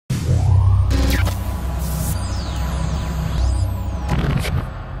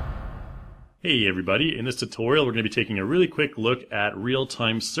Hey everybody, in this tutorial we're going to be taking a really quick look at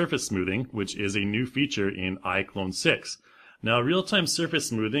real-time surface smoothing, which is a new feature in iClone 6. Now real-time surface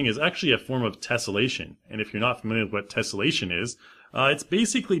smoothing is actually a form of tessellation, and if you're not familiar with what tessellation is, it's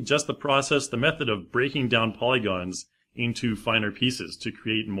basically just the method of breaking down polygons into finer pieces to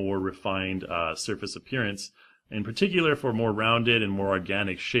create more refined surface appearance, in particular for more rounded and more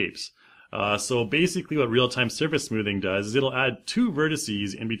organic shapes. So basically what real-time surface smoothing does is it'll add two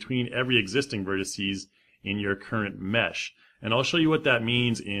vertices in between every existing vertices in your current mesh. And I'll show you what that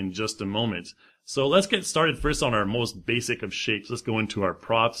means in just a moment. So let's get started first on our most basic of shapes. Let's go into our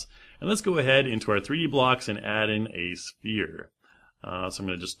props and let's go ahead into our 3D blocks and add in a sphere. So I'm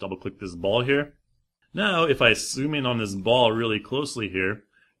going to just double click this ball here. Now if I zoom in on this ball really closely here,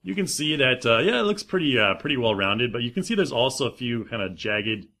 you can see that yeah, it looks pretty well rounded, but you can see there's also a few kind of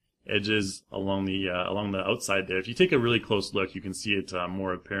jagged edges along the outside there. If you take a really close look, you can see it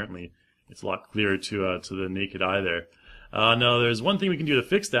more apparently. It's a lot clearer to the naked eye there. Now there's one thing we can do to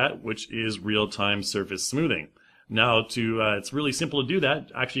fix that, which is real-time surface smoothing. Now it's really simple to do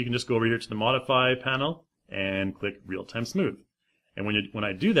that. Actually, you can just go over here to the Modify panel and click Real-Time Smooth. And when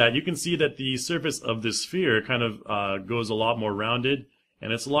I do that, you can see that the surface of this sphere kind of goes a lot more rounded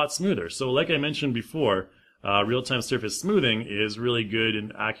and it's a lot smoother. So like I mentioned before, real-time surface smoothing is really good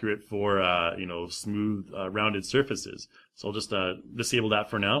and accurate for smooth, rounded surfaces. So I'll just disable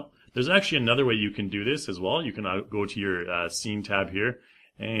that for now. There's actually another way you can do this as well. You can go to your Scene tab here,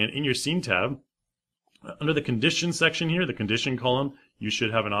 and in your Scene tab, under the Condition section here, the Condition column, you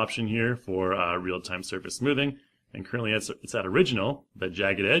should have an option here for real-time surface smoothing. And currently it's at Original, the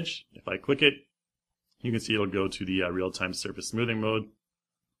jagged edge. If I click it, you can see it'll go to the real-time surface smoothing mode.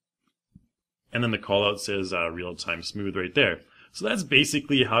 And then the callout says real-time smooth right there. So that's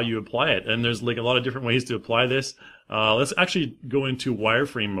basically how you apply it. And there's like a lot of different ways to apply this. Let's actually go into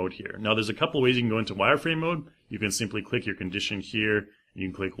wireframe mode here. Now there's a couple ways you can go into wireframe mode. You can simply click your condition here, and you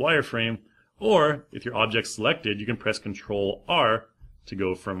can click wireframe. Or if your object's selected, you can press Control R to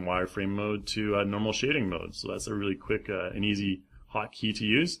go from wireframe mode to normal shading mode. So that's a really quick and easy hotkey to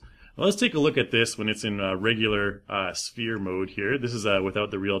use. Now let's take a look at this when it's in regular sphere mode here. This is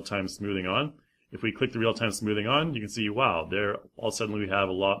without the real-time smoothing on. If we click the real-time smoothing on, you can see, wow, there all of a sudden we have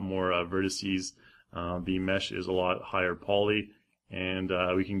a lot more vertices. The mesh is a lot higher poly, and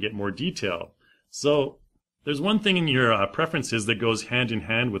we can get more detail. So there's one thing in your preferences that goes hand in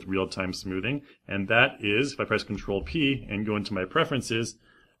hand with real-time smoothing, and that is, if I press Control P and go into my preferences,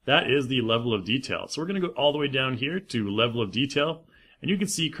 that is the level of detail. So we're going to go all the way down here to level of detail. And you can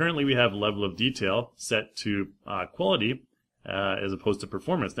see currently we have level of detail set to quality as opposed to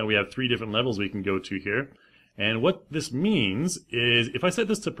performance. Now we have three different levels we can go to here. And what this means is if I set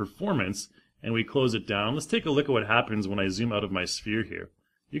this to performance and we close it down, let's take a look at what happens when I zoom out of my sphere here.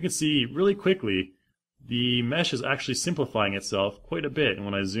 You can see really quickly the mesh is actually simplifying itself quite a bit. And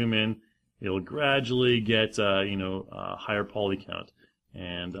when I zoom in, it'll gradually get higher poly count.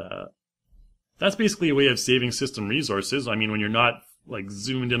 And that's basically a way of saving system resources. I mean, when you're not like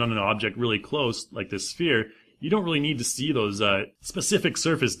zoomed in on an object really close, like this sphere, you don't really need to see those specific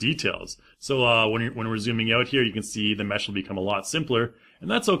surface details. So when we're zooming out here, you can see the mesh will become a lot simpler, and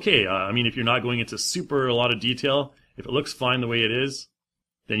that's okay. I mean, if you're not going into a lot of detail, if it looks fine the way it is,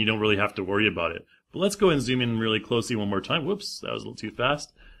 then you don't really have to worry about it. But let's go and zoom in really closely one more time. Whoops, that was a little too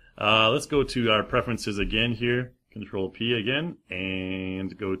fast. Let's go to our preferences again here, Control P again,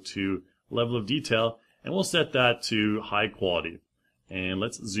 and go to level of detail, and we'll set that to high quality. And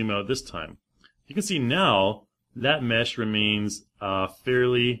let's zoom out this time. You can see now that mesh remains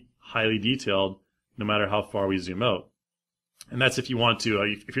fairly highly detailed no matter how far we zoom out. And that's if you want to,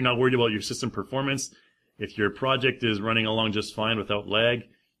 if you're not worried about your system performance, if your project is running along just fine without lag,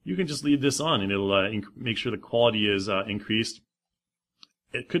 you can just leave this on and it'll make sure the quality is increased.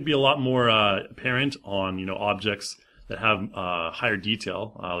 It could be a lot more apparent on objects that have higher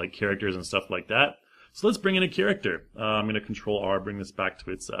detail, like characters and stuff like that. So let's bring in a character. I'm going to Control R, bring this back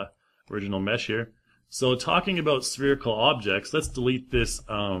to its original mesh here. So talking about spherical objects, let's delete this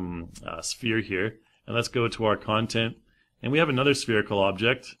sphere here, and let's go to our content. And we have another spherical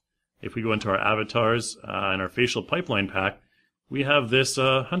object. If we go into our avatars and our facial pipeline pack, we have this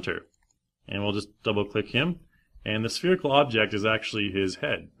hunter. And we'll just double click him. And the spherical object is actually his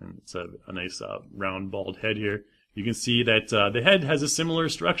head. And it's a nice round bald head here. You can see that the head has a similar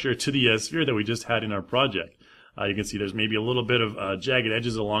structure to the sphere that we just had in our project. You can see there's maybe a little bit of jagged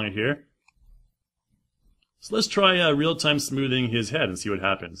edges along it here. So let's try real-time smoothing his head and see what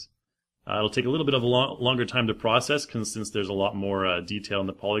happens. It'll take a little bit of a longer time to process since there's a lot more detail in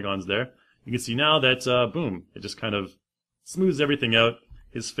the polygons there. You can see now that, boom, it just kind of smooths everything out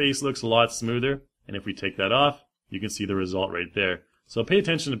his face looks a lot smoother. And if we take that off, you can see the result right there. So pay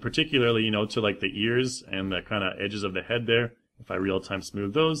attention to particularly, to like the ears and the kind of edges of the head there. If I real-time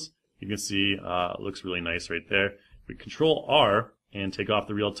smooth those, you can see it looks really nice right there. If we Control R and take off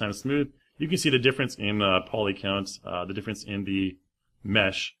the real-time smooth, you can see the difference in poly count, the difference in the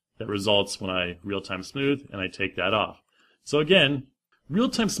mesh that results when I real-time smooth and I take that off. So again,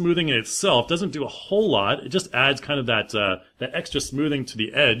 real-time smoothing in itself doesn't do a whole lot. It just adds kind of that extra smoothing to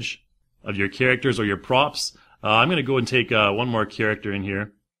the edge of your characters or your props. I'm going to go and take one more character in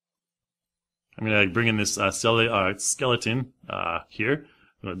here. I'm going to bring in this skeleton here.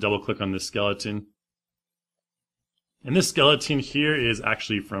 I'm going to double click on this skeleton. And this skeleton here is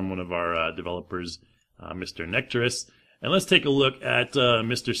actually from one of our developers, Mr. Nectarus. And let's take a look at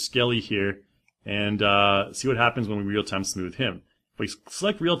Mr. Skelly here and see what happens when we real-time smooth him. If we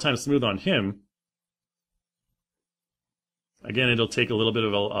select real-time smooth on him, again, it'll take a little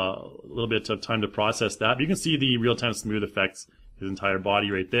bit of time to process that. But you can see the real-time smooth affects his entire body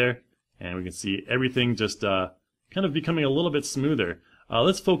right there, and we can see everything just kind of becoming a little bit smoother.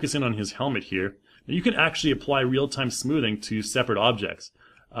 Let's focus in on his helmet here. Now, you can actually apply real-time smoothing to separate objects.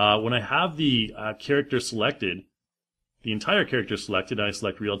 When I have the character selected, the entire character selected, and I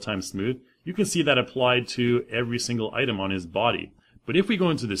select real-time smooth, you can see that applied to every single item on his body. But if we go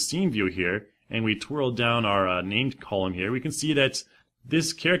into the scene view here, and we twirl down our named column here, we can see that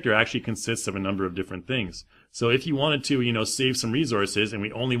this character actually consists of a number of different things. So if you wanted to, save some resources, and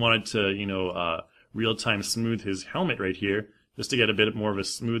we only wanted to, real-time smooth his helmet right here, just to get a bit more of a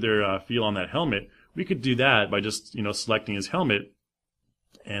smoother feel on that helmet, we could do that by just, selecting his helmet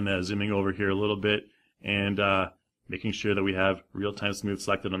and zooming over here a little bit and making sure that we have real-time smooth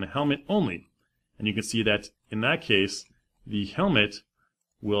selected on the helmet only. And you can see that in that case, the helmet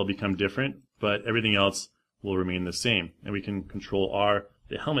will become different, but everything else will remain the same. And we can Control R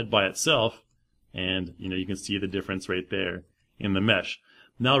the helmet by itself, and you can see the difference right there in the mesh.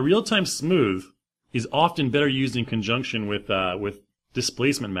 Now, real-time smooth is often better used in conjunction with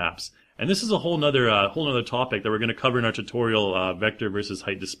displacement maps, and this is a whole nother topic that we're going to cover in our tutorial, vector versus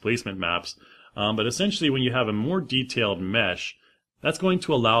height displacement maps. But essentially, when you have a more detailed mesh, that's going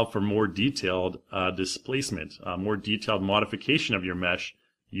to allow for more detailed displacement, more detailed modification of your mesh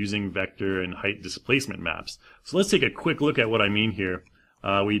using vector and height displacement maps. So let's take a quick look at what I mean here.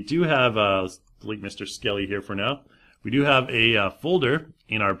 We do have, let's delete Mr. Skelly here for now. We do have a folder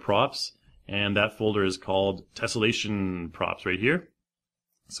in our props, and that folder is called tessellation props right here.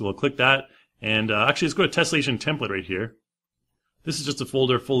 So we'll click that, and actually let's go to tessellation template right here. This is just a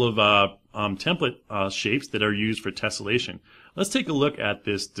folder full of template shapes that are used for tessellation. Let's take a look at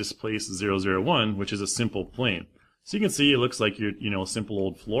this displace 001, which is a simple plane. So you can see it looks like your a simple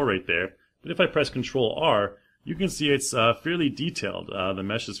old floor right there. But if I press Control R, you can see it's fairly detailed. The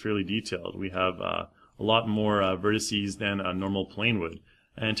mesh is fairly detailed. We have a lot more vertices than a normal plane would.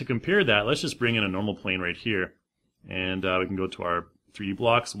 And to compare that, let's just bring in a normal plane right here. And we can go to our 3D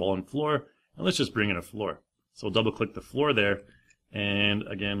blocks, wall and floor, and let's just bring in a floor. So we'll double click the floor there. And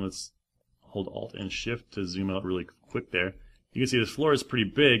again, let's hold Alt and Shift to zoom out really quick there. You can see this floor is pretty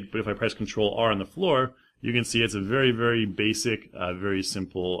big, but if I press Control R on the floor, you can see it's a very, very basic, very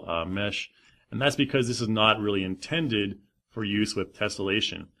simple mesh. And that's because this is not really intended for use with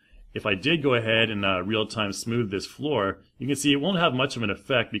tessellation. If I did go ahead and real-time smooth this floor, you can see it won't have much of an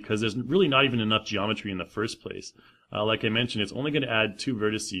effect because there's really not even enough geometry in the first place. Like I mentioned, it's only going to add 2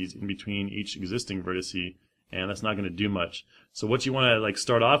 vertices in between each existing vertice, and that's not going to do much. So what you want to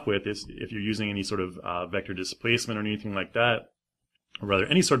start off with is, if you're using any sort of vector displacement or anything like that, or rather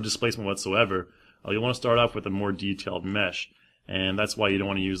any sort of displacement whatsoever, you'll want to start off with a more detailed mesh. And that's why you don't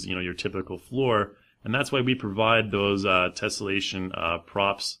want to use your typical floor. And that's why we provide those tessellation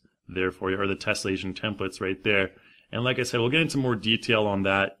props there for you, or the tessellation templates right there. And like I said, we'll get into more detail on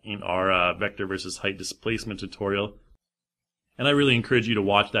that in our vector versus height displacement tutorial. And I really encourage you to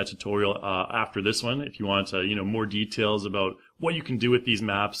watch that tutorial after this one if you want more details about what you can do with these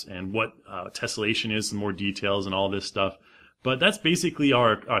maps and what tessellation is, some more details and all this stuff. But that's basically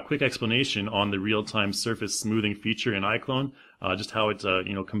our quick explanation on the real-time surface smoothing feature in iClone, just how it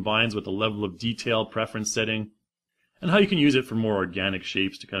combines with the level of detail preference setting, and how you can use it for more organic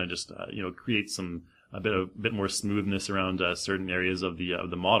shapes to kind of just create a bit more smoothness around certain areas of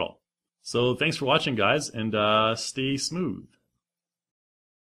the model. So thanks for watching, guys, and stay smooth.